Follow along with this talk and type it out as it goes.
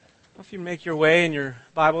If you make your way in your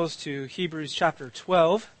Bibles to Hebrews chapter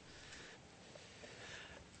 12.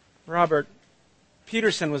 Robert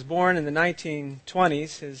Peterson was born in the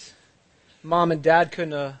 1920s. His mom and dad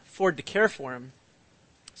couldn't afford to care for him,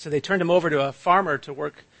 so they turned him over to a farmer to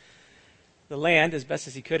work the land as best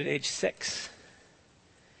as he could at age 6.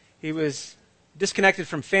 He was disconnected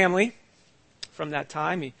from family from that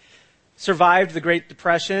time. He survived the Great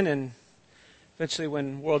Depression, and eventually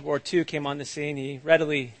when World War II came on the scene, he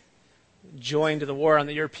readily joined the war on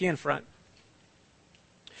the European front.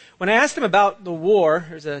 When I asked him about the war,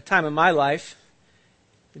 there was a time in my life,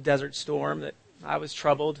 the Desert Storm, that I was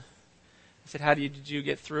troubled. I said, did you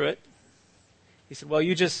get through it? He said, well,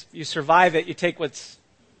 you survive it, you take what's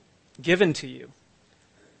given to you.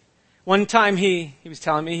 One time he was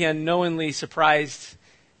telling me he unknowingly surprised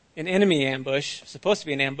an enemy ambush, supposed to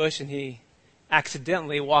be an ambush, and he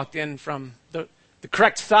accidentally walked in from the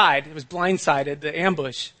correct side. It was blindsided, the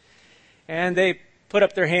ambush. And they put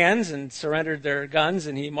up their hands and surrendered their guns,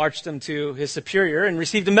 and he marched them to his superior and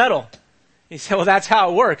received a medal. He said, well, that's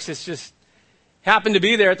how it works. It's just happened to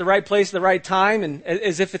be there at the right place at the right time, and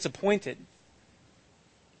as if it's appointed.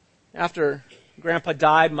 After Grandpa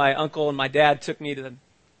died, my uncle and my dad took me to the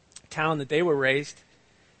town that they were raised.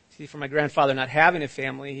 See, for my grandfather not having a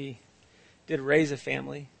family, he did raise a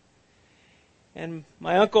family. And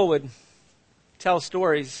my uncle would tell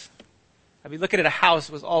stories. I'd be looking at a house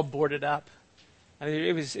that was all boarded up. I mean,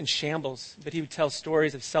 it was in shambles, but he would tell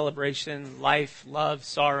stories of celebration, life, love,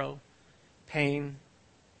 sorrow, pain,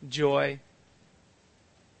 joy.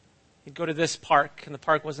 He'd go to this park, and the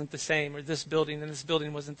park wasn't the same, or this building, and this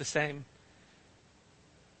building wasn't the same.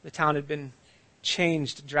 The town had been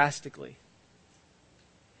changed drastically.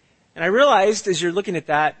 And I realized, as you're looking at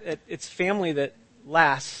that, it's family that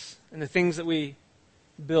lasts, and the things that we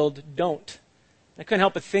build don't. I couldn't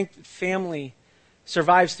help but think that family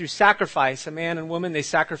survives through sacrifice. A man and woman, they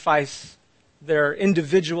sacrifice their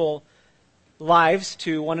individual lives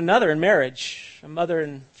to one another in marriage. A mother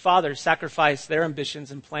and father sacrifice their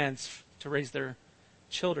ambitions and plans to raise their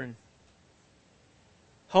children.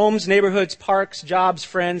 Homes, neighborhoods, parks, jobs,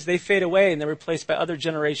 friends, they fade away and they're replaced by other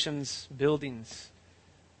generations' buildings.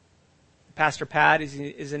 Pastor Pat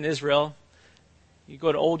is in Israel. You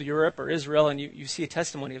go to old Europe or Israel and you see a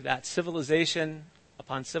testimony of that. Civilization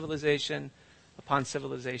upon civilization upon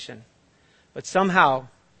civilization. But somehow,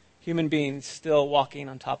 human beings still walking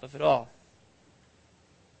on top of it all.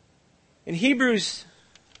 In Hebrews,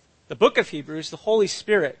 the book of Hebrews, the Holy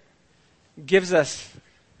Spirit gives us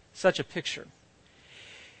such a picture.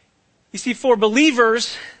 You see, for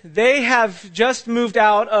believers, they have just moved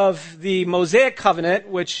out of the Mosaic covenant,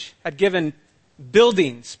 which had given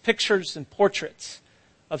buildings, pictures, and portraits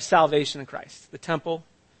of salvation in Christ. The temple,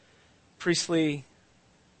 priestly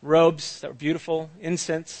robes that were beautiful,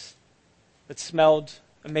 incense that smelled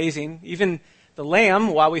amazing. Even the lamb,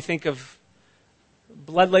 while we think of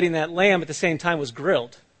bloodletting that lamb, at the same time was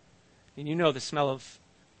grilled. And you know the smell of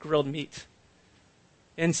grilled meat.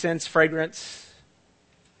 Incense, fragrance,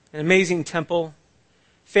 an amazing temple,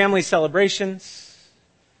 family celebrations,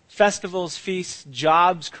 festivals, feasts,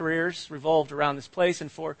 jobs, careers revolved around this place.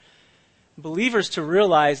 And for believers to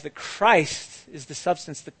realize that Christ is the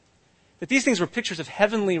substance, that these things were pictures of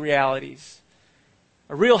heavenly realities,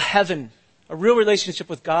 a real heaven, a real relationship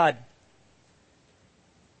with God,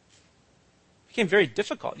 became very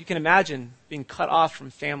difficult. You can imagine being cut off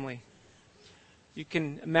from family. You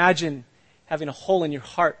can imagine having a hole in your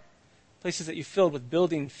heart, places that you filled with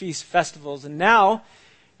building, feasts, festivals, and now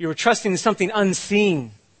you were trusting in something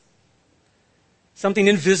unseen, something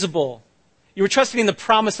invisible. You were trusting in the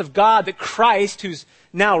promise of God that Christ, who's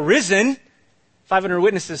now risen, 500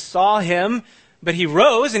 witnesses saw him, but he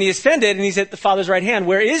rose and he ascended and he's at the Father's right hand.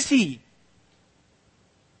 Where is he?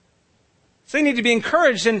 So they need to be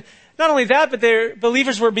encouraged. And not only that, but their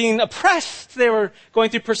believers were being oppressed. They were going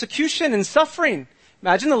through persecution and suffering.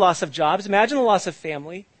 Imagine the loss of jobs. Imagine the loss of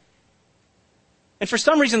family. And for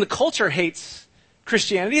some reason, the culture hates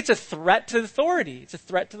Christianity. It's a threat to authority. It's a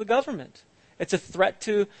threat to the government. It's a threat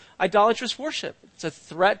to idolatrous worship. It's a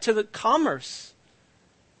threat to the commerce.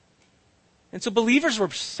 And so believers were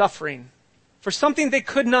suffering for something they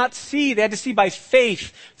could not see. They had to see by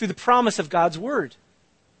faith through the promise of God's word.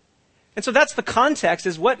 And so that's the context,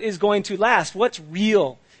 is what is going to last? What's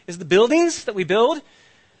real? Is it the buildings that we build,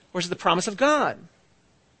 or is it the promise of God?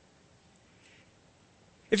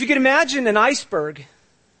 If you could imagine an iceberg,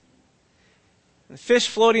 and the fish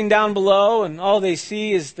floating down below, and all they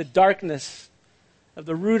see is the darkness of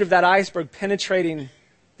the root of that iceberg penetrating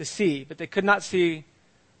the sea, but they could not see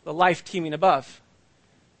the life teeming above.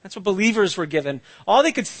 That's what believers were given. All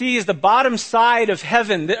they could see is the bottom side of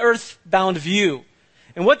heaven, the earthbound view.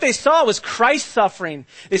 And what they saw was Christ suffering.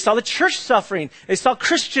 They saw the church suffering. They saw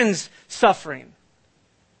Christians suffering.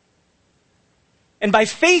 And by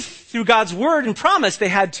faith through God's word and promise, they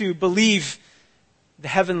had to believe the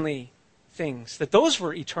heavenly things, that those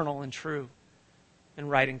were eternal and true and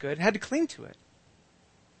right and good, and had to cling to it.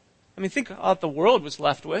 I mean, think all that the world was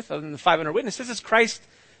left with, other than the 500 witnesses, is Christ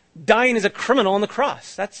dying as a criminal on the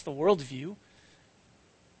cross. That's the world view.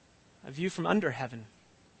 A view from under heaven.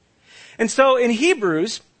 And so in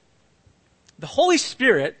Hebrews, the Holy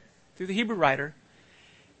Spirit, through the Hebrew writer,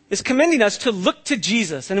 is commending us to look to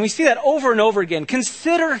Jesus. And we see that over and over again.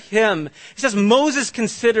 Consider him. He says Moses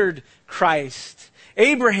considered Christ.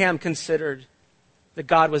 Abraham considered that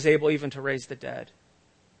God was able even to raise the dead.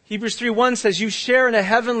 Hebrews 3:1 says, you share in a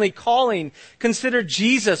heavenly calling. Consider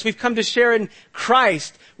Jesus. We've come to share in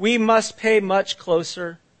Christ. We must pay much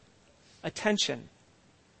closer attention.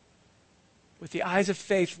 With the eyes of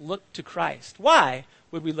faith, look to Christ. Why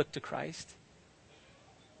would we look to Christ?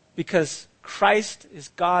 Because Christ is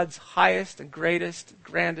God's highest and greatest,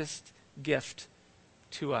 grandest gift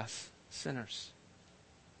to us, sinners.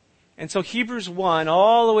 And so Hebrews 1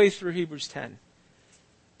 all the way through Hebrews 10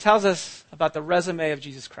 tells us about the resume of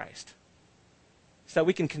Jesus Christ so that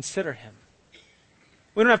we can consider him.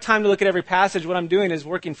 We don't have time to look at every passage. What I'm doing is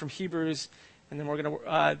working from Hebrews, and then we're going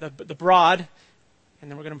to, the broad, and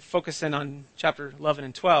then we're going to focus in on chapter 11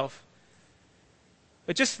 and 12.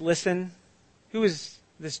 But just listen. Who is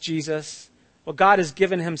this Jesus? Well, God has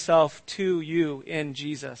given himself to you in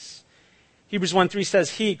Jesus. Hebrews 1:3 says,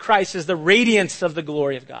 he, Christ, is the radiance of the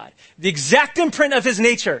glory of God, the exact imprint of his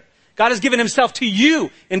nature. God has given himself to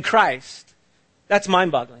you in Christ. That's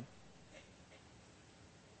mind-boggling.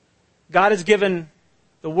 God has given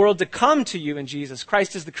the world to come to you in Jesus.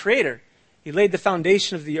 Christ is the creator. He laid the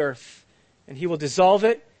foundation of the earth, and he will dissolve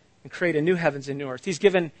it and create a new heavens and new earth. He's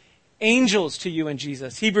given angels to you in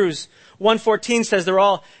Jesus. Hebrews 1:14 says they're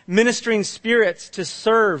all ministering spirits to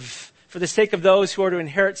serve for the sake of those who are to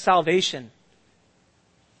inherit salvation.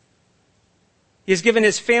 He has given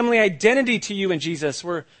his family identity to you in Jesus.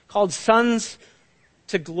 We're called sons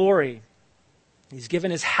to glory. He's given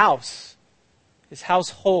his house, his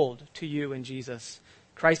household to you in Jesus.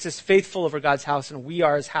 Christ is faithful over God's house, and we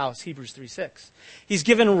are his house, Hebrews 3:6. He's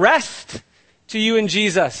given rest to you in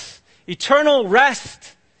Jesus. Eternal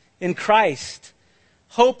rest in Christ.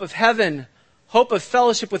 Hope of heaven. Hope of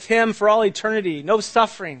fellowship with him for all eternity. No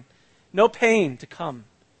suffering. No pain to come.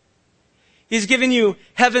 He's given you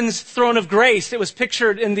heaven's throne of grace. It was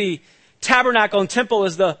pictured in the tabernacle and temple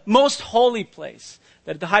as the most holy place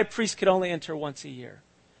that the high priest could only enter once a year.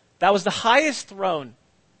 That was the highest throne.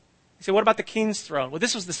 You say, what about the king's throne? Well,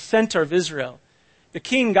 this was the center of Israel. The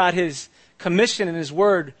king got his commission and his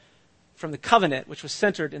word from the covenant, which was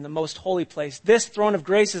centered in the most holy place. This throne of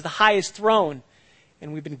grace is the highest throne,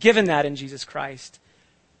 and we've been given that in Jesus Christ.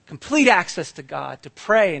 Complete access to God, to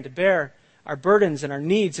pray and to bear our burdens and our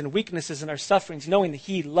needs and weaknesses and our sufferings, knowing that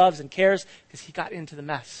he loves and cares because he got into the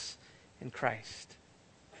mess in Christ.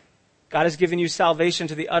 God has given you salvation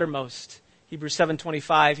to the uttermost. Hebrews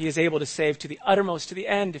 7:25, he is able to save to the uttermost, to the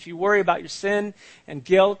end. If you worry about your sin and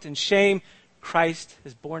guilt and shame, Christ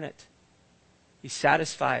has borne it. He's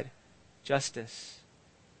satisfied justice.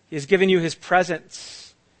 He has given you his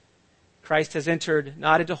presence. Christ has entered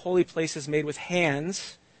not into holy places made with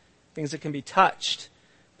hands, things that can be touched,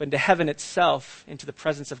 but into heaven itself, into the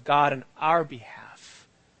presence of God on our behalf.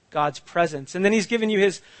 God's presence. And then he's given you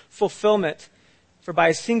his fulfillment. For by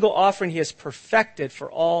a single offering he has perfected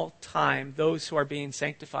for all time those who are being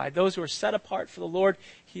sanctified. Those who are set apart for the Lord,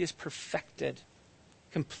 he has perfected.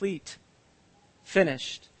 Complete.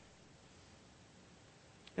 Finished.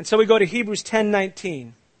 And so we go to Hebrews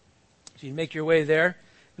 10:19. If you make your way there,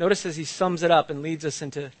 notice as he sums it up and leads us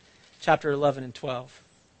into chapter 11 and 12.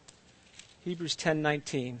 Hebrews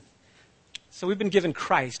 10:19. So we've been given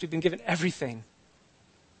Christ. We've been given everything.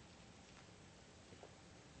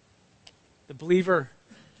 The believer,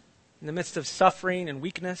 in the midst of suffering and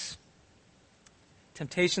weakness,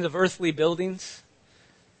 temptations of earthly buildings,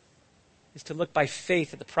 is to look by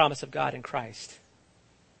faith at the promise of God in Christ.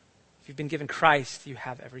 If you've been given Christ, you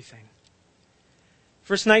have everything.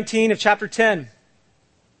 Verse 19 of chapter 10.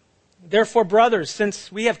 Therefore, brothers,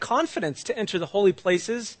 since we have confidence to enter the holy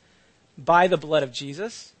places by the blood of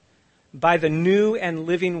Jesus, by the new and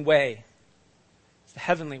living way. It's the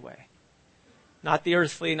heavenly way. Not the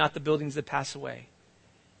earthly, not the buildings that pass away.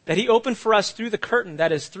 That he opened for us through the curtain,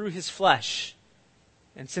 that is, through his flesh.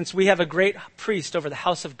 And since we have a great priest over the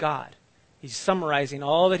house of God, He's summarizing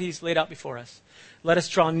all that he's laid out before us. Let us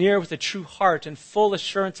draw near with a true heart and full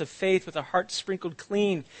assurance of faith, with our hearts sprinkled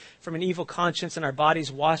clean from an evil conscience and our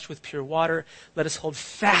bodies washed with pure water. Let us hold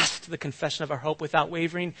fast the confession of our hope without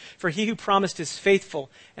wavering, for he who promised is faithful.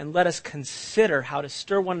 And let us consider how to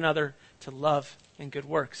stir one another to love and good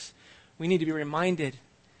works. We need to be reminded.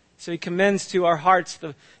 So he commends to our hearts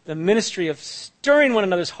the ministry of stirring one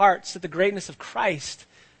another's hearts at the greatness of Christ,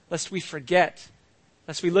 lest we forget,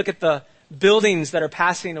 lest we look at the buildings that are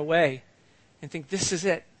passing away and think, this is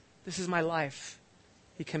it. This is my life.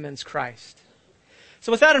 He commends Christ.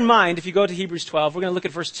 So with that in mind, if you go to Hebrews 12, we're going to look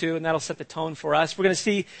at verse 2, and that'll set the tone for us. We're going to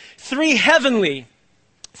see three heavenly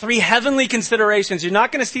considerations. You're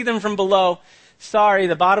not going to see them from below. Sorry,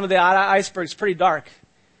 the bottom of the iceberg is pretty dark.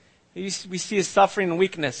 We see his suffering and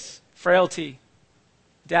weakness, frailty,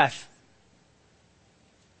 death.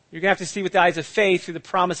 You're going to have to see with the eyes of faith through the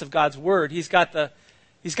promise of God's word. He's got the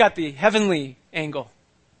heavenly angle.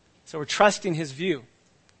 So we're trusting his view.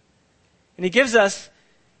 And he gives us,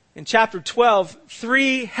 in chapter 12,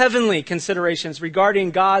 three heavenly considerations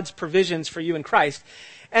regarding God's provisions for you in Christ.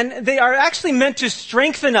 And they are actually meant to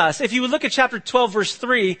strengthen us. If you would look at chapter 12, verse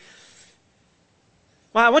 3,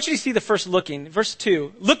 well, I want you to see the first looking. Verse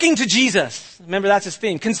 2, looking to Jesus. Remember, that's his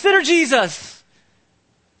theme. Consider Jesus.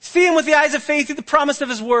 See him with the eyes of faith through the promise of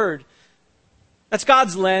his word. That's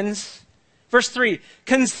God's lens. Verse 3,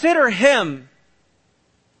 consider him.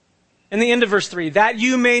 And the end of verse 3, that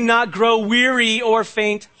you may not grow weary or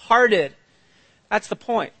faint-hearted. That's the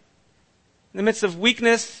point. In the midst of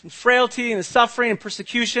weakness and frailty and the suffering and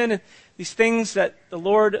persecution, these things that the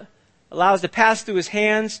Lord allows to pass through his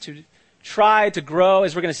hands to try to grow,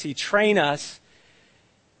 as we're going to see, train us.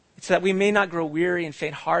 It's that we may not grow weary and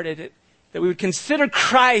faint-hearted, that we would consider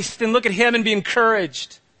Christ and look at him and be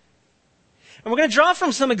encouraged. And we're going to draw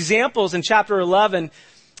from some examples in chapter 11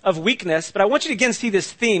 of weakness, but I want you to again see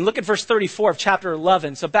this theme. Look at verse 34 of chapter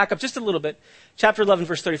 11. So back up just a little bit. Chapter 11,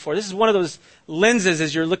 verse 34. This is one of those lenses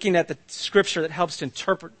as you're looking at the scripture that helps to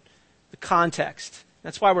interpret the context.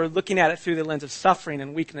 That's why we're looking at it through the lens of suffering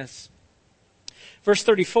and weakness. Verse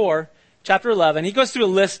 34, chapter 11, he goes through a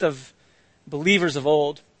list of believers of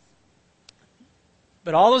old.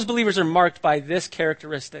 But all those believers are marked by this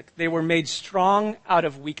characteristic. They were made strong out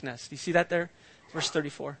of weakness. Do you see that there? Verse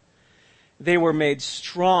 34. They were made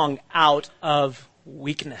strong out of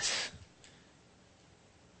weakness.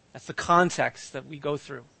 That's the context that we go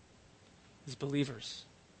through as believers.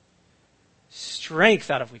 Strength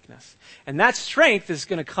out of weakness. And that strength is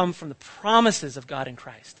going to come from the promises of God in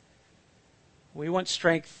Christ. We want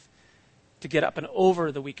strength to get up and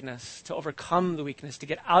over the weakness, to overcome the weakness, to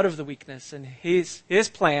get out of the weakness. And his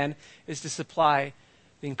plan is to supply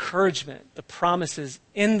the encouragement, the promises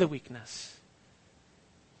in the weakness,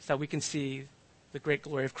 so that we can see the great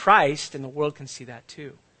glory of Christ, and the world can see that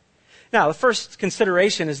too. Now, the first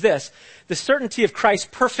consideration is this: the certainty of Christ's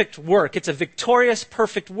perfect work. It's a victorious,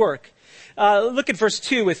 perfect work. Look at verse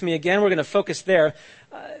 2 with me again. We're going to focus there.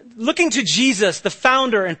 Looking to Jesus, the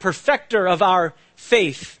founder and perfecter of our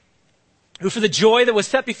faith, who for the joy that was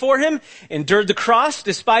set before him endured the cross,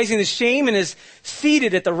 despising the shame, and is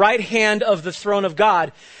seated at the right hand of the throne of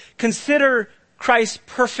God. Consider Christ's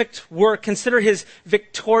perfect work. Consider his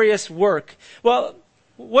victorious work. Well,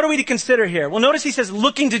 what are we to consider here? Well, notice he says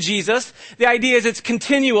looking to Jesus. The idea is it's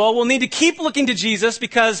continual. We'll need to keep looking to Jesus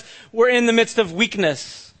because we're in the midst of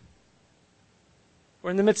weakness. We're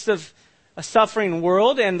in the midst of a suffering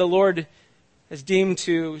world, and the Lord has deemed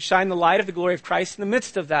to shine the light of the glory of Christ in the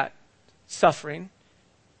midst of that suffering.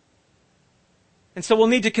 And so we'll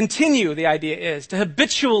need to continue, the idea is, to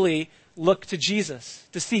habitually look to Jesus,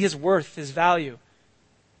 to see his worth, his value,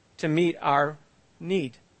 to meet our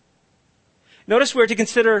need. Notice we're to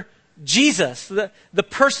consider Jesus, the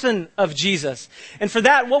person of Jesus. And for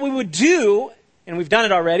that, what we would do, and we've done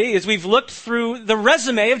it already, is we've looked through the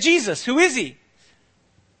resume of Jesus. Who is he?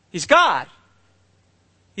 He's God.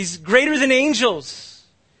 He's greater than angels.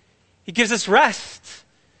 He gives us rest.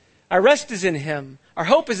 Our rest is in him. Our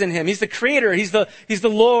hope is in him. He's the creator. He's the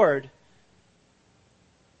Lord.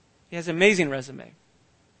 He has an amazing resume.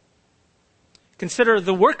 Consider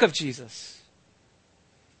the work of Jesus.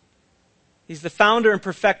 He's the founder and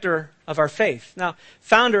perfecter of our faith. Now,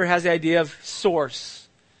 founder has the idea of source.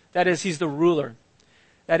 That is, he's the ruler.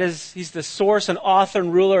 That is, he's the source and author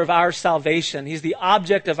and ruler of our salvation. He's the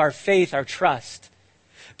object of our faith, our trust.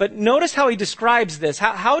 But notice how he describes this.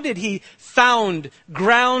 How did he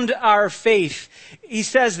ground our faith? He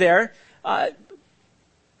says there,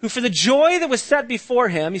 who for the joy that was set before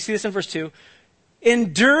him, you see this in verse 2,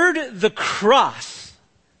 endured the cross.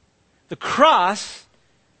 The cross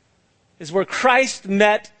is where Christ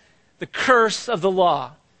met the curse of the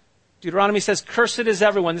law. Deuteronomy says, cursed is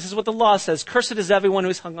everyone. This is what the law says. Cursed is everyone who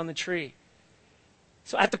is hung on the tree.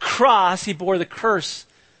 So at the cross, he bore the curse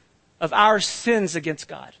of our sins against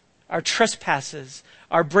God, our trespasses,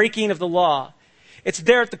 our breaking of the law. It's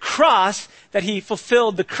there at the cross that he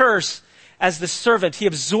fulfilled the curse as the servant. He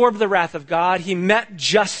absorbed the wrath of God. He met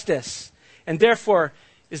justice, and therefore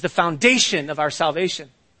is the foundation of our salvation.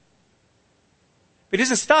 But he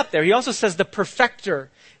doesn't stop there. He also says the perfecter.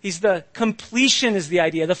 He's the completion is the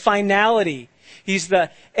idea, the finality. He's the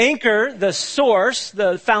anchor, the source,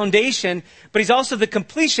 the foundation, but he's also the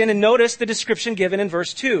completion. And notice the description given in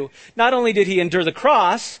verse 2. Not only did he endure the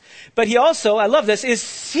cross, but he also, I love this, is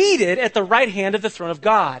seated at the right hand of the throne of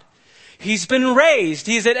God. He's been raised.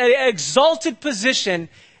 He's at an exalted position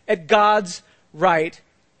at God's right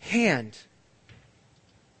hand.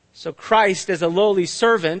 So Christ, as a lowly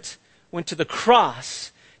servant, went to the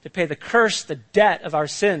cross to pay the curse, the debt of our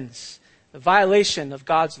sins, the violation of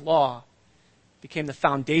God's law. Became the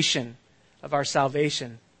foundation of our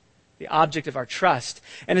salvation, the object of our trust.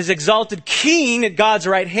 And as exalted king at God's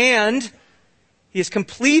right hand, he has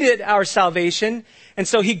completed our salvation, and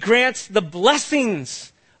so he grants the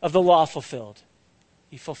blessings of the law fulfilled.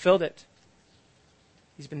 He fulfilled it.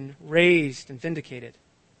 He's been raised and vindicated.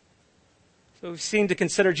 So we've seen to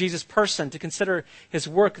consider Jesus' person, to consider his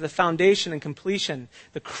work, the foundation and completion,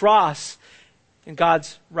 the cross in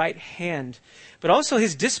God's right hand, but also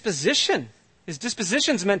his disposition. His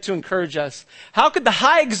disposition is meant to encourage us. How could the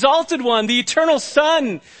high exalted one, the eternal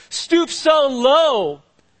Son, stoop so low?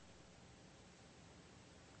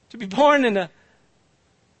 To be born in a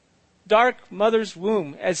dark mother's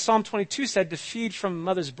womb. As Psalm 22 said, to feed from a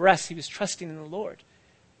mother's breast, he was trusting in the Lord.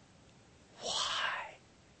 Why?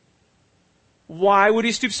 Why would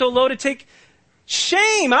he stoop so low to take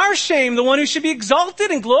shame, our shame, the one who should be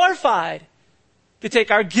exalted and glorified? To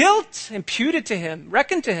take our guilt, impute it to him,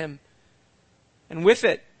 reckon to him. And with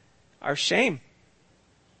it, our shame.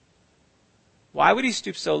 Why would he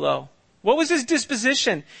stoop so low? What was his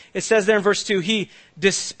disposition? It says there in verse 2, he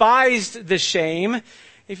despised the shame.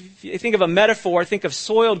 If you think of a metaphor, think of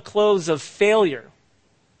soiled clothes of failure.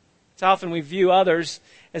 It's often we view others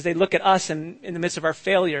as they look at us in the midst of our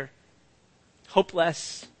failure.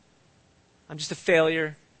 Hopeless. I'm just a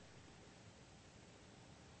failure.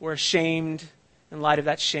 We're ashamed in light of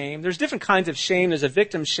that shame. There's different kinds of shame. There's a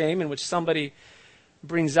victim shame in which somebody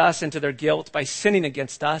brings us into their guilt by sinning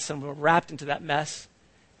against us, and we're wrapped into that mess.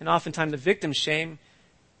 And oftentimes the victim shame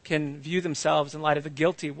can view themselves in light of the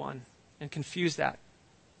guilty one and confuse that.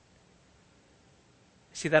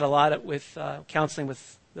 I see that a lot with counseling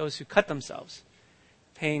with those who cut themselves.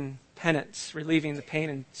 Pain, penance, relieving the pain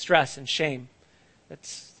and stress and shame that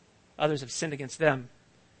others have sinned against them.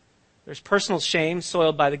 There's personal shame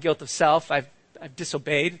soiled by the guilt of self. I've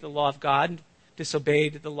disobeyed the law of God,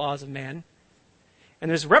 disobeyed the laws of man. And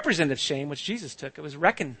there's representative shame, which Jesus took. It was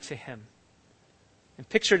reckoned to him and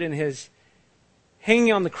pictured in his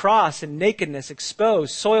hanging on the cross in nakedness,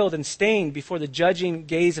 exposed, soiled, and stained before the judging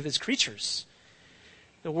gaze of his creatures.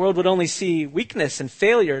 The world would only see weakness and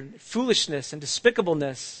failure, foolishness and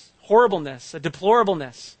despicableness, horribleness, a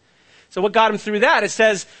deplorableness. So what got him through that? It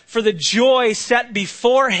says, for the joy set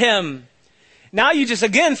before him. Now you just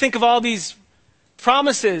again think of all these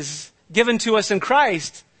promises given to us in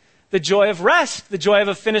Christ. The joy of rest, the joy of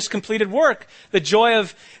a finished, completed work, the joy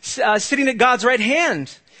of sitting at God's right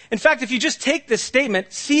hand. In fact, if you just take this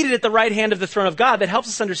statement, seated at the right hand of the throne of God, that helps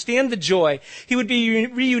us understand the joy. He would be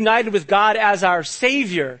reunited with God as our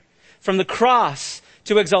Savior from the cross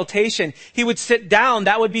to exaltation. He would sit down.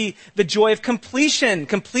 That would be the joy of completion,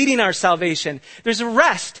 completing our salvation. There's a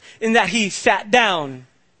rest in that he sat down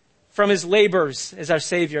from his labors as our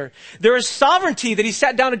Savior. There is sovereignty that he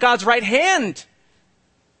sat down at God's right hand.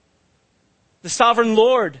 The sovereign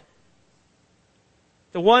Lord,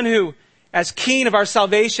 the one who, as King of our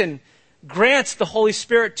salvation, grants the Holy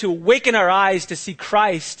Spirit to awaken our eyes to see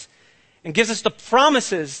Christ and gives us the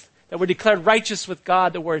promises that we're declared righteous with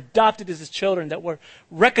God, that we're adopted as his children, that we're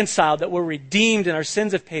reconciled, that we're redeemed and our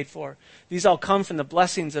sins have paid for. These all come from the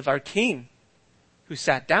blessings of our King who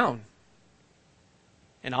sat down.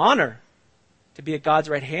 And honor, to be at God's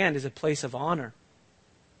right hand, is a place of honor.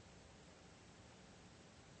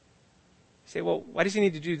 You say, well, why does he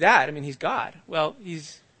need to do that? I mean, he's God. Well,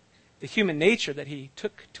 he's the human nature that he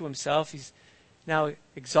took to himself. He's now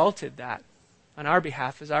exalted that on our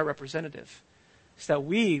behalf as our representative, so that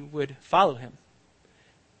we would follow him,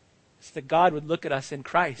 so that God would look at us in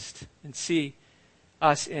Christ and see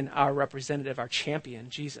us in our representative, our champion,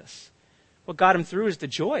 Jesus. What got him through is the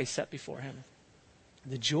joy set before him.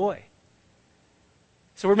 The joy.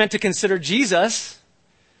 So we're meant to consider Jesus,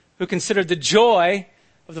 who considered the joy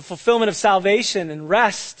of the fulfillment of salvation and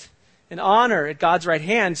rest and honor at God's right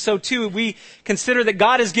hand, so too we consider that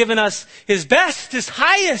God has given us his best, his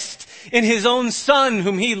highest in his own Son,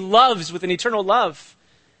 whom he loves with an eternal love.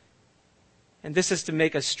 And this is to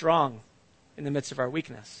make us strong in the midst of our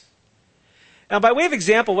weakness. Now, by way of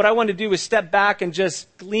example, what I want to do is step back and just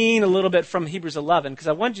glean a little bit from Hebrews 11, because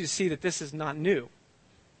I want you to see that this is not new.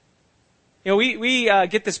 You know, we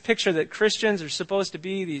get this picture that Christians are supposed to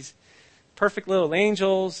be these perfect little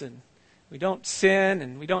angels, and we don't sin,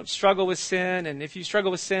 and we don't struggle with sin, and if you struggle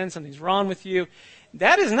with sin, something's wrong with you.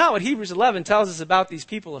 That is not what Hebrews 11 tells us about these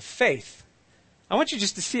people of faith. I want you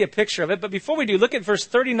just to see a picture of it, but before we do, look at verse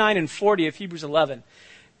 39 and 40 of Hebrews 11.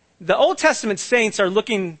 The Old Testament saints are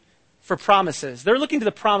looking for promises. They're looking to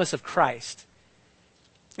the promise of Christ.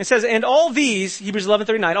 It says, and all these, Hebrews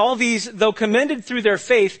 11:39, all these, though commended through their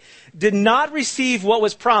faith, did not receive what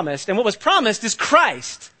was promised. And what was promised is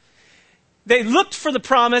Christ. They looked for the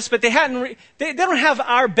promise, but they don't have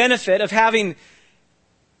our benefit of having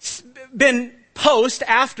been post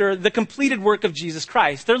after the completed work of Jesus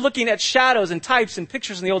Christ. They're looking at shadows and types and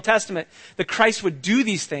pictures in the Old Testament that Christ would do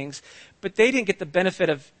these things, but they didn't get the benefit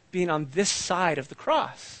of being on this side of the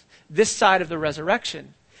cross, this side of the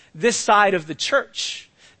resurrection, this side of the church,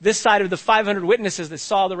 this side of the 500 witnesses that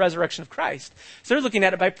saw the resurrection of Christ. So they're looking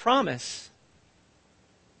at it by promise.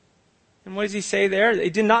 And what does he say there? They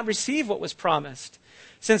did not receive what was promised.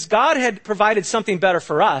 Since God had provided something better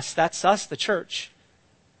for us, that's us, the church,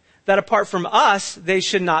 that apart from us, they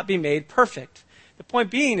should not be made perfect. The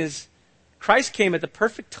point being is, Christ came at the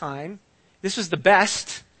perfect time. This was the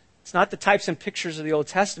best. It's not the types and pictures of the Old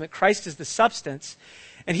Testament. Christ is the substance.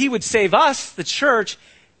 And he would save us, the church,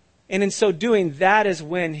 and in so doing, that is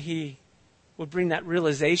when he would bring that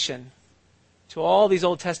realization to all these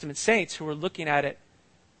Old Testament saints who were looking at it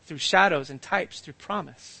through shadows and types, through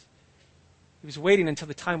promise. He was waiting until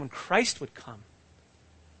the time when Christ would come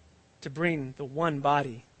to bring the one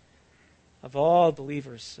body of all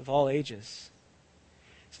believers of all ages.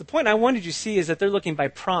 So the point I wanted you to see is that they're looking by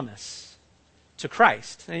promise to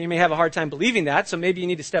Christ. Now you may have a hard time believing that, so maybe you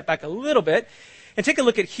need to step back a little bit and take a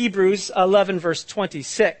look at Hebrews 11 verse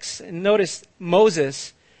 26. And notice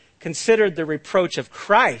Moses considered the reproach of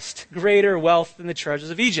Christ greater wealth than the treasures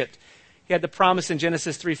of Egypt. He had the promise in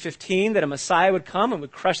Genesis 3:15 that a Messiah would come and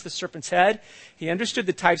would crush the serpent's head. He understood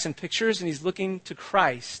the types and pictures, and he's looking to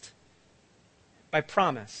Christ by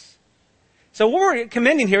promise. So what we're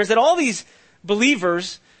commending here is that all these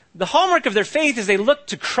believers, the hallmark of their faith is they looked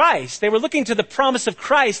to Christ. They were looking to the promise of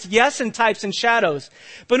Christ, yes, in types and shadows.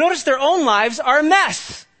 But notice their own lives are a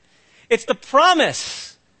mess. It's the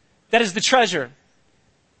promise that is the treasure.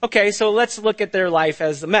 Okay, so let's look at their life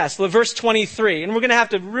as a mess. Verse 23, and we're going to have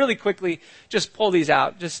to really quickly just pull these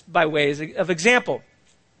out, just by ways of example.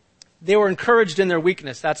 They were encouraged in their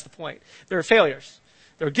weakness. That's the point. They were failures.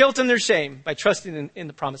 Their guilt and their shame by trusting in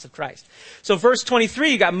the promise of Christ. So verse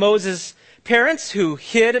 23, you got Moses' parents who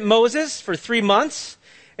hid Moses for 3 months.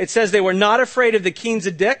 It says they were not afraid of the king's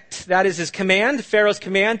edict, that is his command, Pharaoh's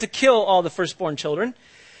command, to kill all the firstborn children.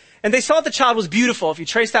 And they saw the child was beautiful. If you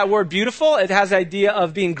trace that word beautiful, it has the idea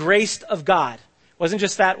of being graced of God. It wasn't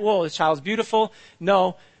just that, whoa, this child's beautiful.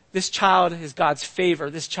 No, this child is God's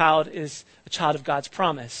favor. This child is a child of God's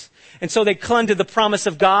promise. And so they clung to the promise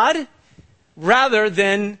of God rather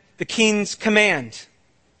than the king's command.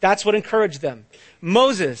 That's what encouraged them.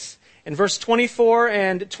 Moses, in verse 24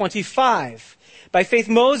 and 25, by faith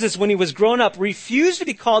Moses, when he was grown up, refused to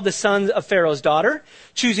be called the son of Pharaoh's daughter,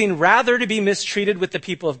 choosing rather to be mistreated with the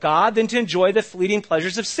people of God than to enjoy the fleeting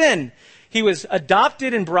pleasures of sin. He was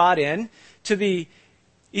adopted and brought in to the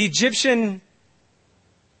Egyptian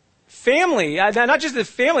family, not just the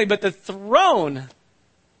family, but the throne,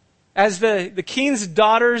 as the king's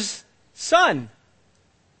daughter's son,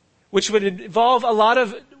 which would involve a lot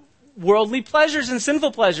of worldly pleasures and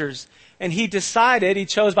sinful pleasures. And he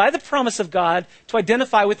chose by the promise of God to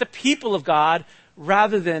identify with the people of God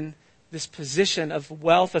rather than this position of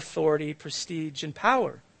wealth, authority, prestige, and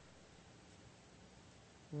power.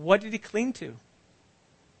 What did he cling to?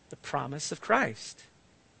 The promise of Christ.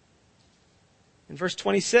 In verse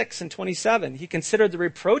 26 and 27, he considered the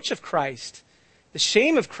reproach of Christ, the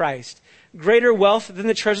shame of Christ, greater wealth than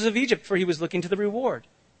the treasures of Egypt, for he was looking to the reward.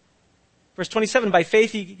 Verse 27, by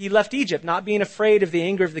faith he left Egypt, not being afraid of the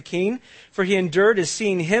anger of the king, for he endured as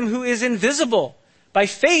seeing him who is invisible. By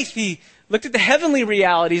faith he looked at the heavenly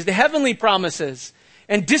realities, the heavenly promises,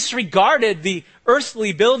 and disregarded the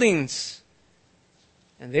earthly buildings.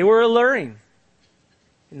 And they were alluring.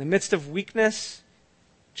 In the midst of weakness,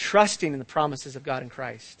 trusting in the promises of God in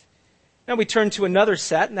Christ. Now we turn to another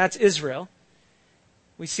set, and that's Israel.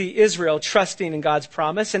 We see Israel trusting in God's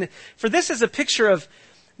promise. And for this is a picture of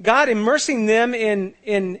God immersing them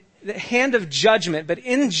in the hand of judgment, but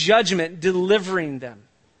in judgment, delivering them.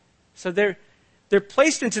 So they're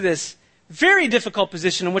placed into this very difficult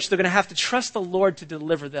position in which they're going to have to trust the Lord to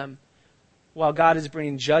deliver them while God is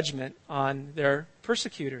bringing judgment on their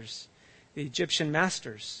persecutors, the Egyptian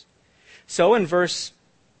masters. So in verse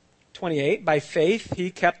 28, by faith he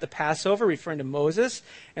kept the Passover, referring to Moses,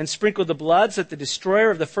 and sprinkled the blood so that the destroyer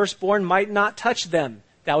of the firstborn might not touch them.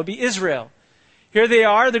 That would be Israel. Here they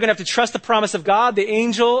are. They're going to have to trust the promise of God. The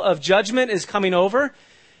angel of judgment is coming over.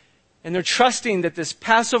 And they're trusting that this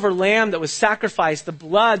Passover lamb that was sacrificed, the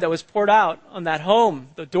blood that was poured out on that home,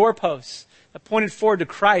 the doorposts, that pointed forward to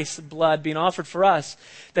Christ's blood being offered for us,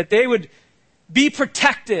 that they would be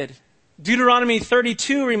protected. Deuteronomy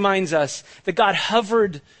 32 reminds us that God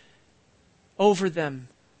hovered over them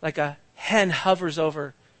like a hen hovers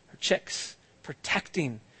over her chicks,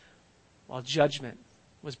 protecting while judgment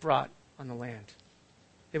was brought on the land.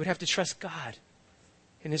 They would have to trust God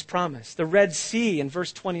in his promise. The Red Sea in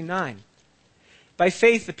verse 29. By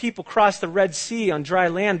faith, the people crossed the Red Sea on dry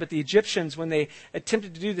land, but the Egyptians, when they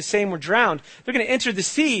attempted to do the same, were drowned. They're going to enter the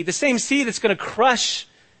sea, the same sea that's going to crush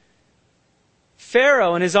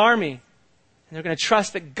Pharaoh and his army. And they're going to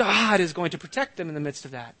trust that God is going to protect them in the midst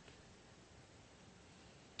of that.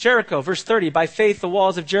 Jericho, verse 30, by faith the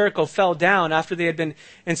walls of Jericho fell down after they had been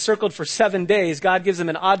encircled for 7 days. God gives them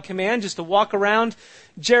an odd command just to walk around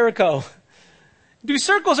Jericho. Do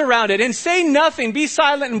circles around it and say nothing. Be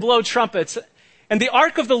silent and blow trumpets. And the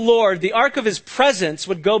ark of the Lord, the ark of his presence,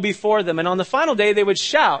 would go before them. And on the final day they would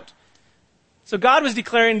shout. So God was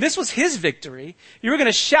declaring this was his victory. You were going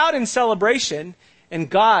to shout in celebration and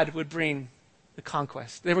God would bring the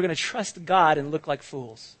conquest. They were going to trust God and look like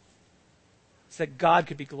fools, so that God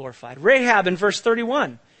could be glorified. Rahab in verse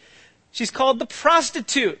 31. She's called the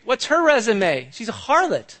prostitute. What's her resume? She's a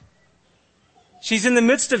harlot. She's in the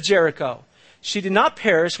midst of Jericho. She did not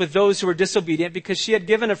perish with those who were disobedient because she had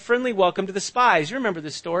given a friendly welcome to the spies. You remember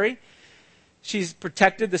this story. She's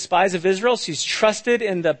protected the spies of Israel. She's trusted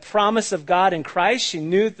in the promise of God in Christ. She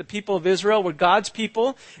knew that the people of Israel were God's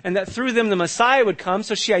people and that through them the Messiah would come.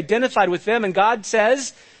 So she identified with them, and God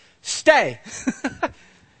says, stay.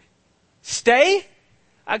 Stay?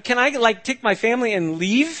 Can I take my family and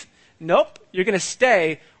leave? Nope. You're going to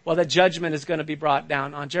stay while that judgment is going to be brought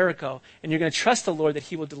down on Jericho. And you're going to trust the Lord that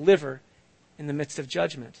he will deliver in the midst of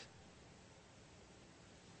judgment.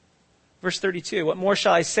 Verse 32, what more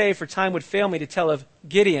shall I say, for time would fail me to tell of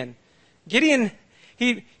Gideon. Gideon,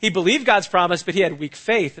 he believed God's promise, but he had weak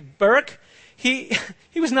faith. Barak, he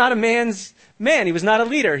was not a man's man. He was not a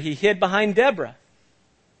leader. He hid behind Deborah.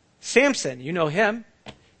 Samson, you know him.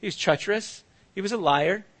 He was treacherous. He was a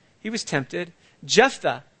liar. He was tempted.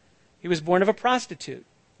 Jephthah, he was born of a prostitute,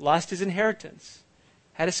 lost his inheritance,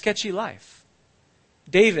 had a sketchy life.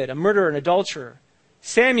 David, a murderer and adulterer.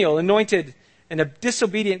 Samuel, anointed and a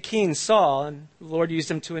disobedient king, Saul, and the Lord used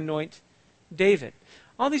him to anoint David.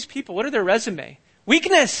 All these people, what are their resume?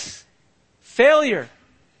 Weakness, failure.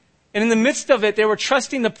 And in the midst of it, they were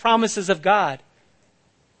trusting the promises of God.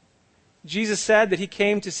 Jesus said that he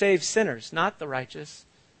came to save sinners, not the righteous,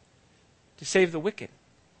 to save the wicked.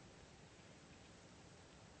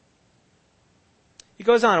 He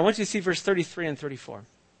goes on. I want you to see verse 33 and 34.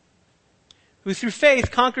 Who through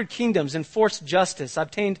faith conquered kingdoms, enforced justice,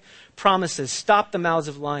 obtained promises, stopped the mouths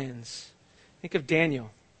of lions. Think of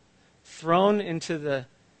Daniel, thrown into the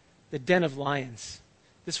den of lions.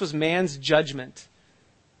 This was man's judgment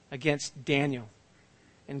against Daniel.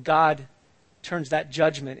 And God turns that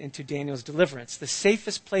judgment into Daniel's deliverance. The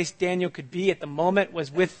safest place Daniel could be at the moment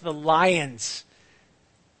was with the lions.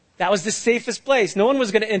 That was the safest place. No one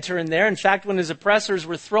was going to enter in there. In fact, when his oppressors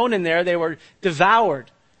were thrown in there, they were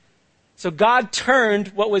devoured. So God turned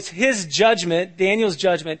what was his judgment, Daniel's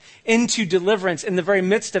judgment, into deliverance. In the very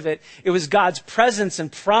midst of it, it was God's presence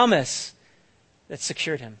and promise that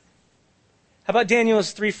secured him. How about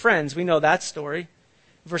Daniel's 3 friends? We know that story.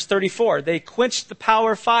 Verse 34, they quenched the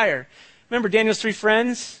power of fire. Remember Daniel's 3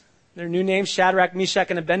 friends? Their new names, Shadrach,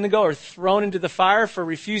 Meshach, and Abednego, are thrown into the fire for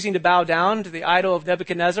refusing to bow down to the idol of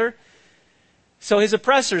Nebuchadnezzar. So his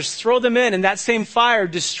oppressors throw them in, and that same fire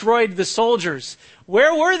destroyed the soldiers.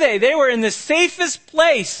 Where were they? They were in the safest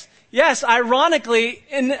place. Yes, ironically,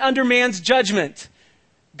 under man's judgment.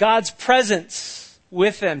 God's presence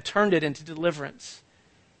with them turned it into deliverance.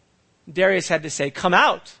 Darius had to say, come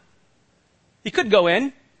out. He could go in.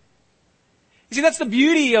 You see, that's the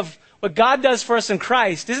beauty of what God does for us in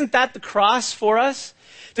Christ. Isn't that the cross for us?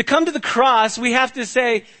 To come to the cross, we have to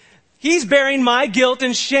say, he's bearing my guilt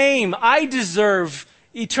and shame. I deserve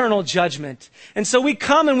eternal judgment. And so we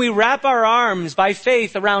come and we wrap our arms by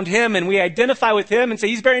faith around him and we identify with him and say,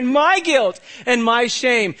 he's bearing my guilt and my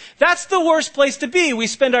shame. That's the worst place to be. We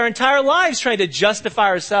spend our entire lives trying to justify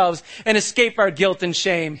ourselves and escape our guilt and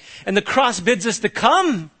shame. And the cross bids us to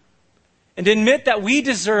come and admit that we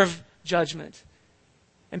deserve judgment.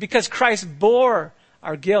 And because Christ bore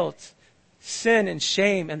our guilt, sin and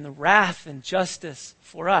shame and the wrath and justice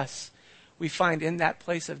for us, we find in that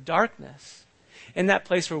place of darkness, in that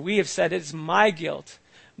place where we have said, it's my guilt,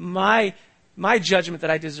 my judgment that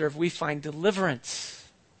I deserve, we find deliverance.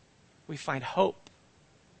 We find hope.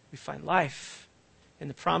 We find life in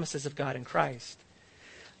the promises of God in Christ.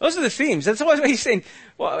 Those are the themes. That's why he's saying,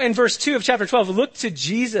 well, in verse 2 of chapter 12, look to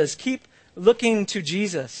Jesus. Keep looking to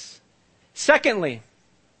Jesus. Secondly,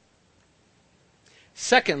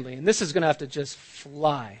 and this is going to have to just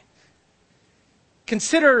fly,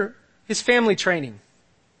 consider his family training.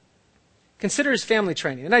 Consider his family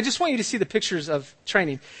training. And I just want you to see the pictures of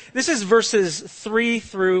training. This is verses 3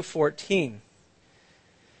 through 14.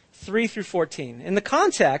 3 through 14. In the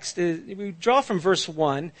context, we draw from verse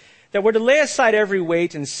 1 that we're to lay aside every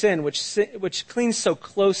weight and sin which clings so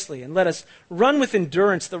closely, and let us run with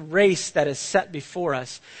endurance the race that is set before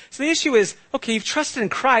us. So the issue is, okay, you've trusted in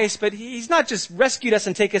Christ, but he's not just rescued us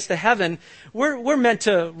and take us to heaven. We're meant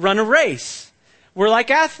to run a race. We're like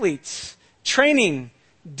athletes, training,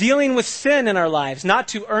 dealing with sin in our lives, not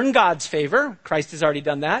to earn God's favor. Christ has already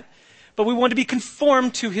done that. But we want to be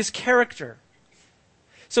conformed to his character.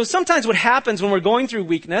 So sometimes what happens when we're going through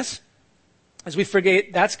weakness is we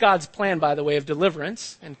forget that's God's plan, by the way, of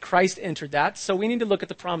deliverance. And Christ entered that. So we need to look at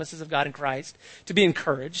the promises of God in Christ to be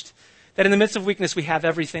encouraged that in the midst of weakness we have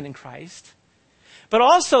everything in Christ. But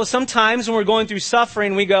also sometimes when we're going through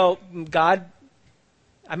suffering, we go, God,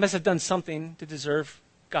 I must have done something to deserve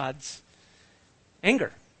God's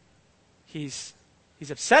anger. He's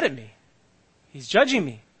upset at me. He's judging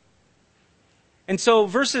me. And so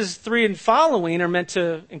verses 3 and following are meant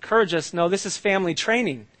to encourage us, no, this is family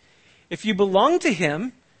training. If you belong to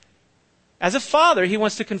him, as a father, he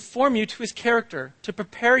wants to conform you to his character, to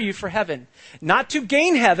prepare you for heaven. Not to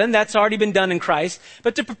gain heaven, that's already been done in Christ,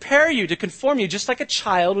 but to prepare you, to conform you, just like a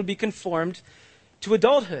child would be conformed to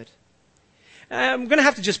adulthood. I'm going to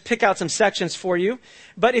have to just pick out some sections for you.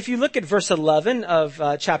 But if you look at verse 11 of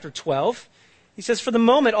chapter 12, he says, for the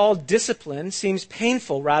moment, all discipline seems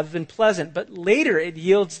painful rather than pleasant, but later it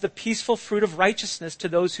yields the peaceful fruit of righteousness to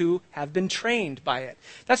those who have been trained by it.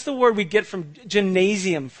 That's the word we get from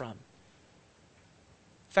gymnasium from. In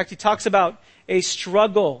fact, he talks about a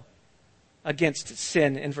struggle against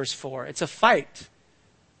sin in verse 4. It's a fight.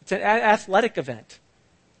 It's an athletic event,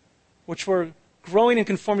 which we're growing in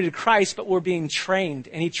conformity to Christ, but we're being trained.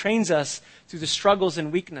 And he trains us through the struggles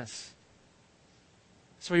and weakness.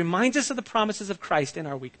 So he reminds us of the promises of Christ in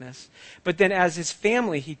our weakness. But then as his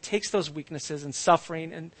family, he takes those weaknesses and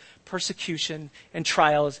suffering and persecution and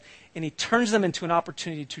trials, and he turns them into an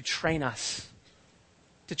opportunity to train us.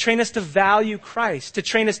 To train us to value Christ, to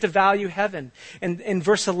train us to value heaven. And in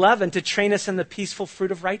verse 11, to train us in the peaceful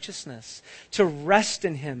fruit of righteousness, to rest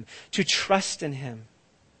in him, to trust in him.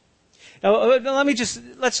 Now,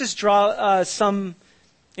 let's just draw some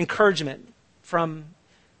encouragement from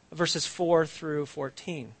verses 4 through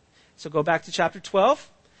 14. So go back to chapter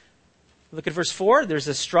 12. Look at verse 4. There's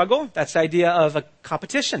a struggle. That's the idea of a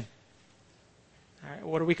competition. All right,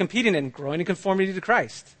 what are we competing in? Growing in conformity to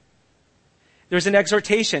Christ. There's an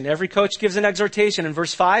exhortation. Every coach gives an exhortation. In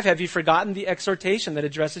verse 5, have you forgotten the exhortation that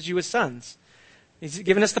addresses you as sons? He's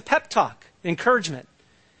given us the pep talk, the encouragement.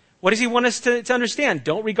 What does he want us to understand?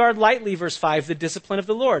 Don't regard lightly, verse 5, the discipline of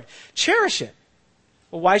the Lord. Cherish it.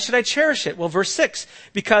 Well, why should I cherish it? Well, verse 6,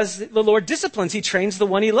 because the Lord disciplines, he trains the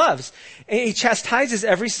one he loves. And he chastises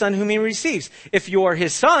every son whom he receives. If you're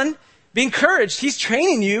his son, be encouraged. He's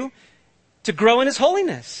training you to grow in his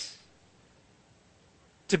holiness,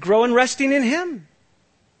 to grow in resting in him.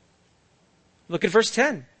 Look at verse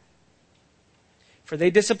 10. For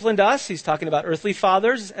they disciplined us. He's talking about earthly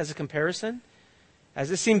fathers as a comparison,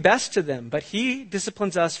 as it seemed best to them. But he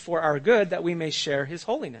disciplines us for our good, that we may share his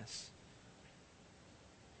holiness.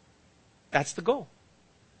 That's the goal.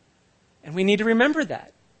 And we need to remember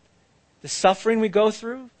that. The suffering we go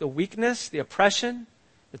through, the weakness, the oppression,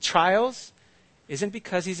 the trials, isn't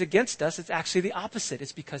because he's against us. It's actually the opposite.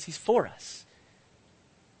 It's because he's for us.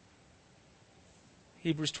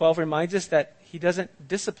 Hebrews 12 reminds us that he doesn't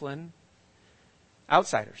discipline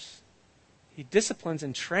outsiders. He disciplines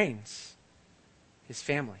and trains his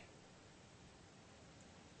family.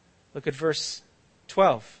 Look at verse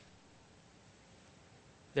 12.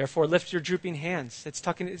 Therefore, lift your drooping hands. It's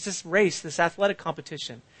this race, this athletic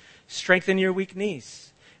competition. Strengthen your weak knees.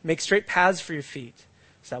 Make straight paths for your feet,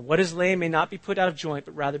 so that what is lame may not be put out of joint,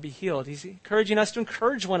 but rather be healed. He's encouraging us to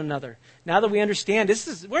encourage one another. Now that we understand,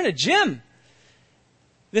 we're in a gym.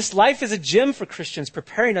 This life is a gym for Christians,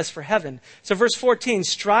 preparing us for heaven. So verse 14,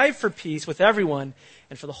 strive for peace with everyone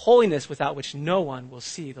and for the holiness without which no one will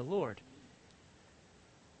see the Lord.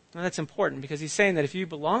 Now that's important because he's saying that if you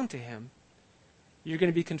belong to him, you're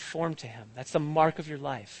going to be conformed to him. That's the mark of your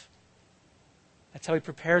life. That's how he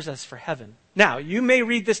prepares us for heaven. Now, you may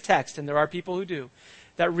read this text, and there are people who do,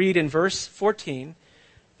 that read in verse 14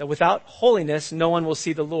 that without holiness, no one will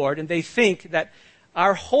see the Lord. And they think that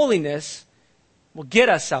our holiness will get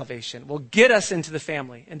us salvation, will get us into the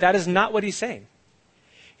family. And that is not what he's saying.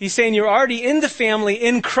 He's saying you're already in the family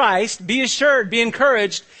in Christ. Be assured, be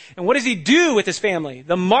encouraged. And what does he do with his family?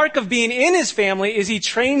 The mark of being in his family is he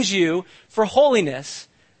trains you for holiness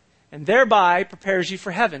and thereby prepares you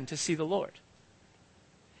for heaven to see the Lord.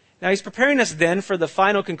 Now he's preparing us then for the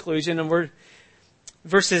final conclusion, and we're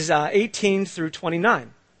verses 18 through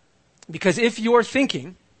 29. Because if you're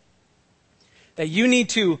thinking that you need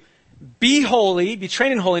to be holy, be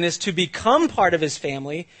trained in holiness to become part of his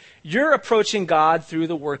family, you're approaching God through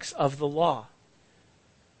the works of the law.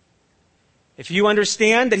 If you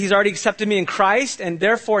understand that he's already accepted me in Christ and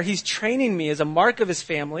therefore he's training me as a mark of his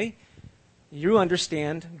family, you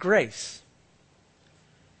understand grace.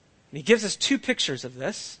 And he gives us two pictures of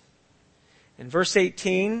this. In verse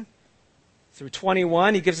 18 through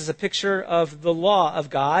 21, he gives us a picture of the law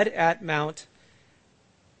of God at Mount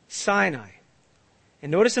Sinai.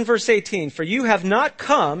 And notice in verse 18, for you have not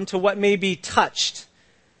come to what may be touched.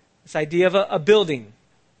 This idea of a building.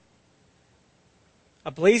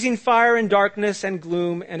 A blazing fire and darkness and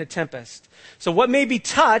gloom and a tempest. So what may be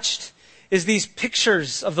touched is these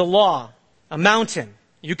pictures of the law. A mountain.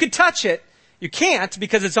 You could touch it. You can't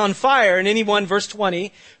because it's on fire. And anyone, verse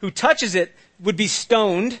 20, who touches it would be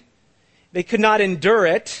stoned. They could not endure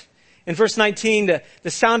it. In verse 19,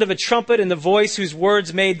 the sound of a trumpet and the voice whose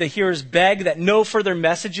words made the hearers beg that no further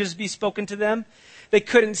messages be spoken to them. They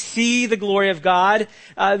couldn't see the glory of God.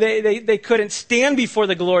 They couldn't stand before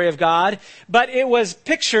the glory of God. But it was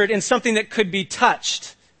pictured in something that could be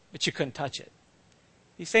touched, but you couldn't touch it.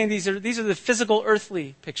 He's saying these are the physical,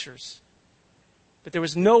 earthly pictures. But there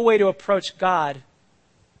was no way to approach God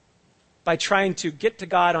by trying to get to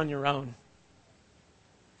God on your own.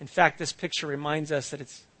 In fact, this picture reminds us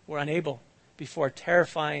that we're unable before a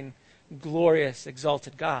terrifying, glorious,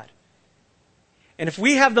 exalted God. And if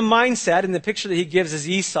we have the mindset, and the picture that he gives is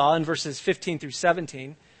Esau in verses 15 through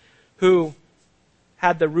 17, who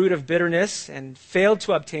had the root of bitterness and failed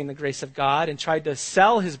to obtain the grace of God and tried to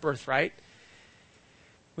sell his birthright,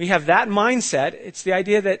 we have that mindset. It's the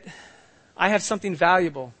idea that I have something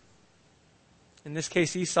valuable. In this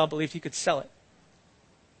case, Esau believed he could sell it.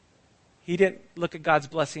 He didn't look at God's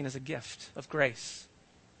blessing as a gift of grace.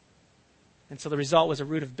 And so the result was a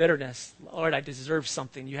root of bitterness. Lord, I deserve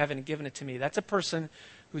something. You haven't given it to me. That's a person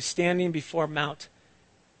who's standing before Mount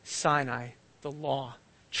Sinai, the law,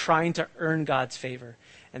 trying to earn God's favor.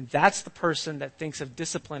 And that's the person that thinks of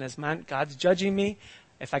discipline as, man, God's judging me.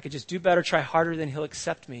 If I could just do better, try harder, then he'll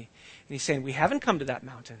accept me. And he's saying, we haven't come to that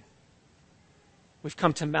mountain. We've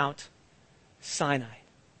come to Mount Sinai.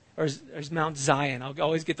 Or is Mount Zion. I'll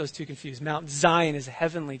always get those two confused. Mount Zion is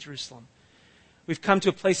heavenly Jerusalem. We've come to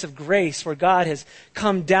a place of grace where God has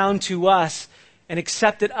come down to us and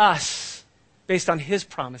accepted us based on his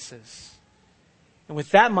promises. And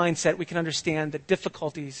with that mindset, we can understand the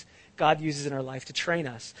difficulties God uses in our life to train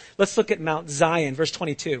us. Let's look at Mount Zion, verse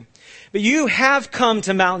 22. But you have come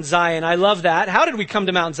to Mount Zion. I love that. How did we come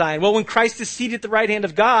to Mount Zion? Well, when Christ is seated at the right hand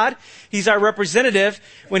of God, he's our representative.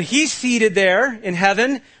 When he's seated there in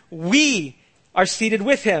heaven, we are seated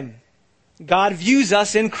with him. God views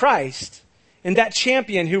us in Christ, in that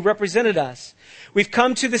champion who represented us. We've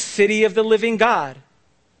come to the city of the living God,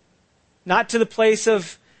 not to the place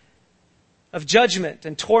of judgment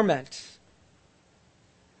and torment.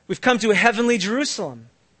 We've come to a heavenly Jerusalem.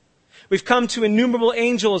 We've come to innumerable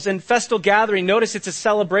angels and festal gathering. Notice it's a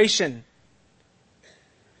celebration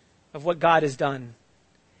of what God has done.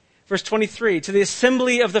 Verse 23, to the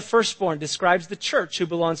assembly of the firstborn describes the church who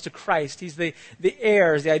belongs to Christ. He's the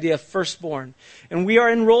heir, is the idea of firstborn. And we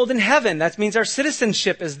are enrolled in heaven. That means our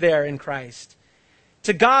citizenship is there in Christ.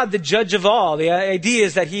 To God, the judge of all. The idea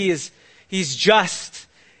is that he's just,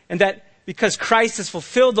 and that because Christ has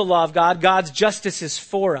fulfilled the law of God, God's justice is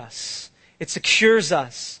for us. It secures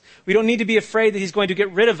us. We don't need to be afraid that he's going to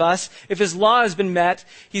get rid of us. If his law has been met,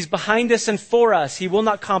 he's behind us and for us. He will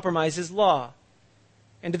not compromise his law.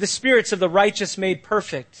 And to the spirits of the righteous made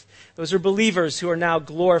perfect, those are believers who are now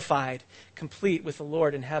glorified, complete with the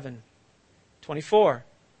Lord in heaven. 24.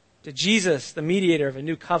 to Jesus, the mediator of a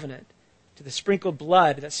new covenant, to the sprinkled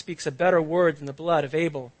blood that speaks a better word than the blood of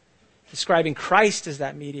Abel, describing Christ as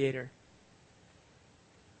that mediator.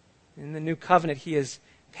 In the new covenant, he has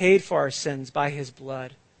paid for our sins by his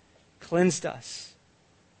blood, cleansed us.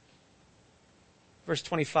 Verse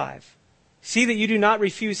 25, see that you do not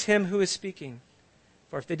refuse him who is speaking.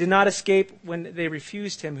 For if they did not escape when they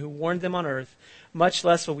refused him who warned them on earth, much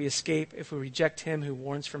less will we escape if we reject him who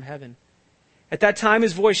warns from heaven. At that time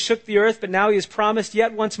his voice shook the earth, but now he has promised,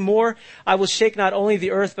 yet once more I will shake not only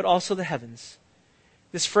the earth, but also the heavens.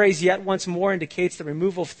 This phrase, yet once more, indicates the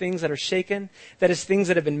removal of things that are shaken, that is, things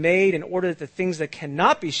that have been made, in order that the things that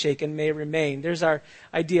cannot be shaken may remain. There's our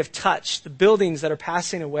idea of touch. The buildings that are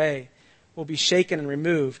passing away will be shaken and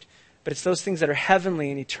removed, but it's those things that are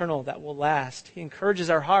heavenly and eternal that will last. He encourages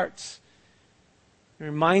our hearts. He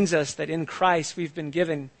reminds us that in Christ we've been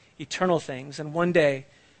given eternal things, and one day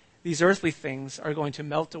these earthly things are going to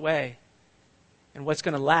melt away, and what's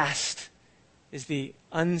going to last is the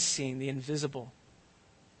unseen, the invisible.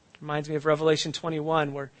 Reminds me of Revelation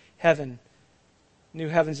 21, where heaven, new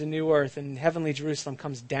heavens and new earth, and heavenly Jerusalem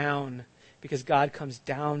comes down because God comes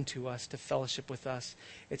down to us to fellowship with us.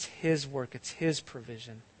 It's his work. It's his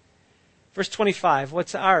provision. Verse 25,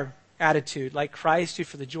 what's our attitude? Like Christ, who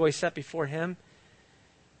for the joy set before him,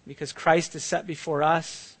 because Christ is set before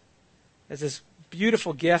us as this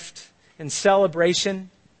beautiful gift and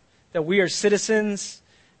celebration that we are citizens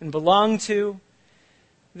and belong to.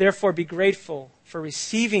 Therefore, be grateful for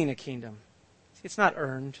receiving a kingdom. It's not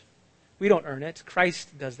earned. We don't earn it.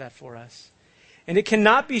 Christ does that for us. And it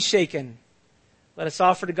cannot be shaken. Let us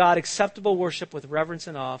offer to God acceptable worship with reverence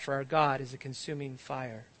and awe, for our God is a consuming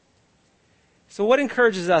fire. So what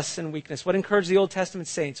encourages us in weakness? What encouraged the Old Testament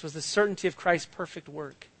saints was the certainty of Christ's perfect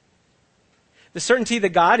work. The certainty that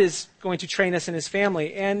God is going to train us in his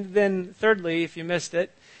family. And then thirdly, if you missed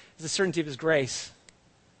it, is the certainty of his grace.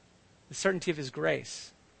 The certainty of his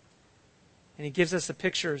grace. And he gives us the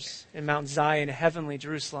pictures in Mount Zion, a heavenly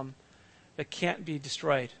Jerusalem that can't be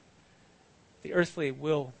destroyed. The earthly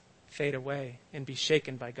will fade away and be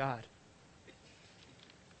shaken by God.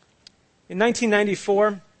 In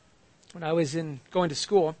 1994, when I was going to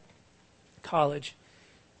school, college,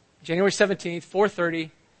 January 17th,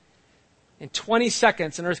 4:30, in 20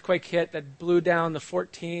 seconds, an earthquake hit that blew down the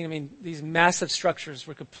 14. These massive structures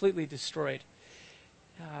were completely destroyed.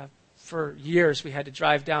 For years, we had to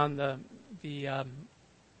drive down the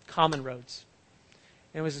common roads.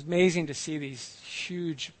 And it was amazing to see these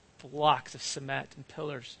huge blocks of cement and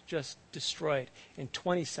pillars just destroyed in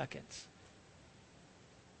 20 seconds.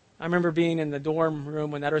 I remember being in the dorm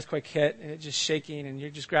room when that earthquake hit, and it just shaking, and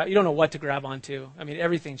you don't know what to grab onto.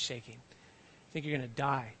 Everything's shaking. You think you're going to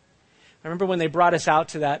die. I remember when they brought us out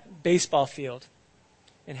to that baseball field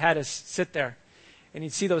and had us sit there, and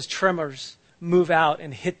you'd see those tremors move out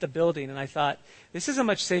and hit the building, and I thought, this is a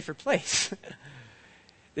much safer place.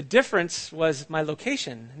 The difference was my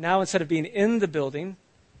location. Now, instead of being in the building,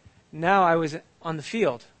 now I was on the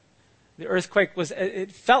field. The earthquake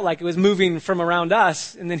it felt like it was moving from around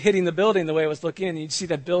us and then hitting the building the way it was looking, and you'd see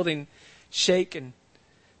that building shake, and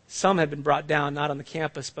some had been brought down, not on the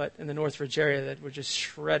campus, but in the Northridge area, that were just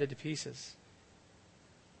shredded to pieces.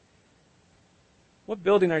 What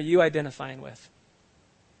building are you identifying with?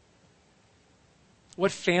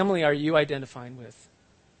 What family are you identifying with?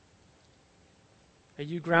 Are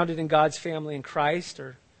you grounded in God's family in Christ,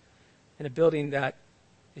 or in a building that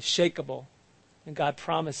is shakeable and God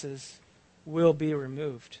promises will be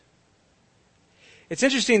removed? It's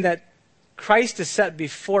interesting that Christ is set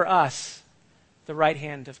before us, the right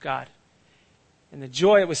hand of God. And the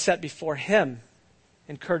joy that was set before him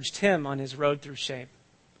encouraged him on his road through shame.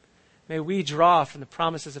 May we draw from the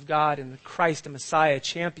promises of God in the Christ, a Messiah, a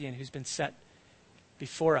champion who's been set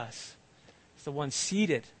before us. It's the one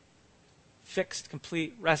seated, fixed,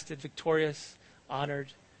 complete, rested, victorious,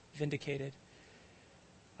 honored, vindicated.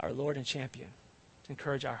 Our Lord and champion, to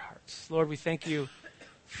encourage our hearts. Lord, we thank you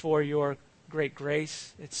for your great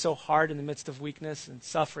grace. It's so hard in the midst of weakness and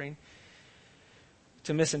suffering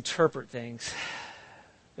to misinterpret things.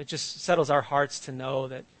 It just settles our hearts to know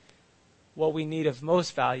that what we need of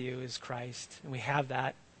most value is Christ, and we have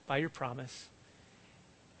that by your promise.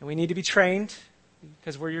 And we need to be trained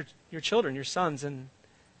because we're your children, your sons and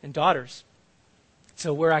daughters.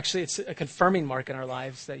 So it's a confirming mark in our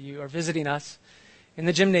lives that you are visiting us in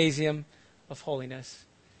the gymnasium of holiness.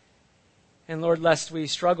 And Lord, lest we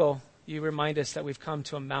struggle, you remind us that we've come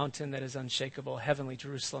to a mountain that is unshakable, heavenly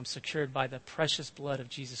Jerusalem, secured by the precious blood of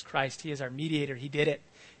Jesus Christ. He is our mediator. He did it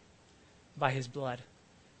by his blood,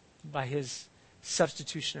 by his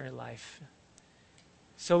substitutionary life.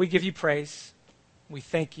 So we give you praise. We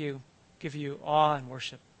thank you, give you awe and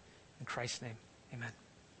worship. In Christ's name, amen.